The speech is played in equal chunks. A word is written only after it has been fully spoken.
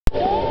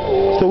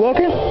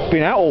working?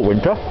 Been out all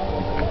winter.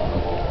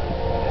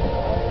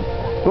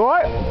 You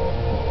alright?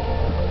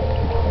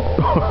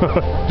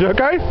 Is it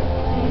okay?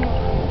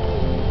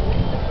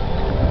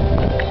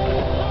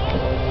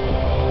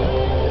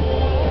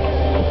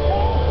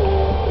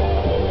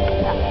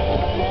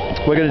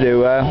 We're going to do,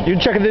 you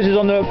check if this is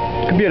on the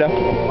computer?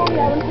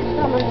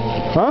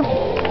 Huh?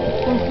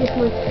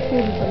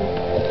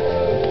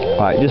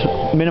 Alright, just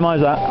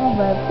minimise that.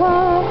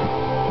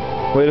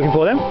 What are you looking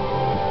for then?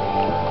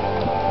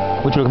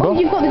 What are you looking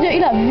for? You've got the Dirty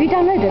Love, have you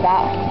downloaded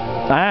that?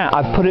 Ah,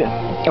 I put it.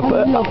 I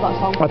love that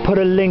song. I put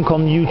a link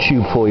on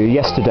YouTube for you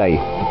yesterday.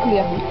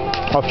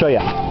 Yeah. I'll show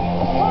you.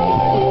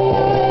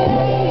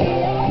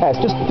 Yes,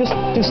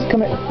 just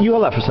come in. You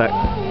hold that for a sec.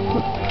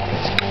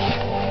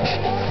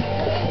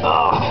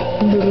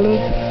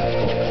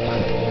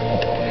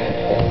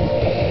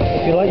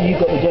 If you like, you've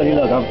got the Dirty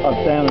Love. I've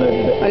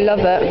downloaded it. I love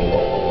it.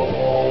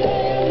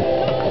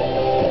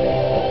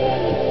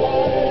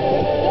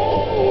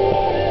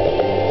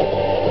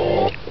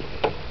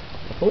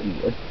 I thought you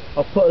would.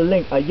 I'll put a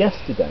link.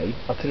 Yesterday,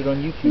 I put it on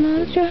YouTube.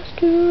 Not just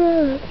to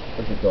run.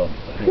 Where's it gone?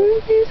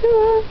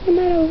 No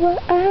matter what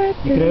I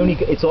do. You can only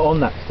get it's on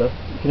that stuff.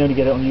 You can only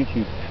get it on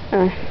YouTube.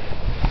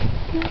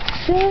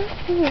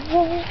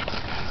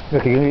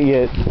 Okay,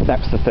 yeah,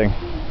 that's the thing.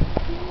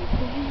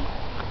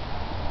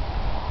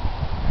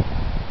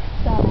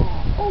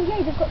 Oh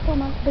yeah, they've got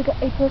some. They've got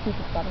 8 persons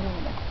to start,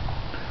 haven't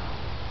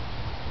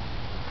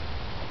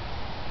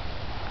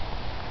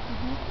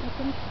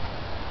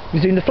they?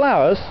 You seen the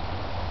flowers?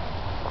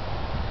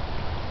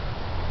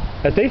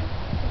 Esti?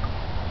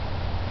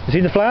 You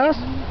seen the flowers?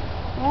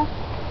 Yeah.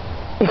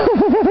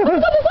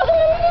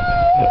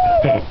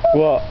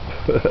 What?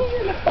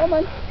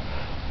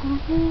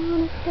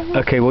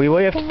 Okay, well what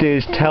you have to do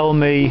is tell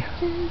me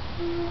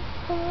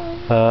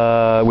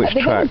which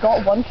They've track. only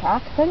got 1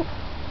 track, I think.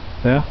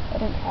 Yeah? I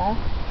don't care.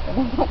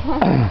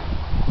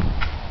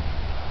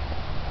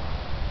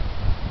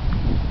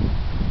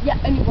 Yeah,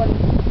 only 1.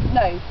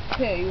 No,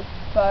 2.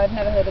 But I've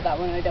never heard of that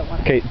one and I don't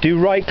want it. Okay, do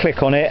right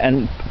click on it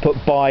and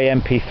put buy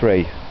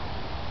MP3.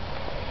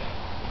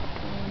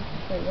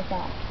 What's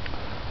that?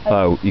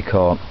 Oh, you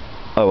can't.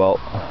 Oh well.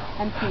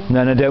 MP.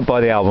 No, don't buy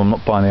the album. I'm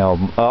not buying the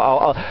album.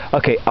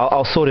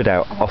 I'll sort it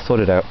out. I'll sort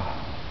it out.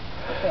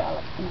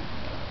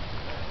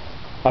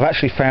 I've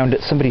actually found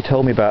it. Somebody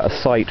told me about a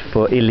site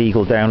for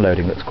illegal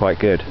downloading that's quite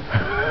good.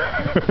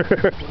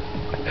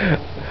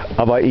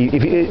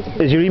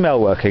 Is your email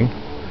working?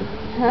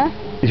 Huh?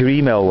 Is your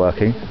email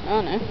working? I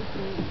don't know.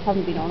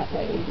 Haven't been on it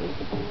lately.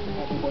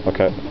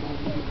 Okay.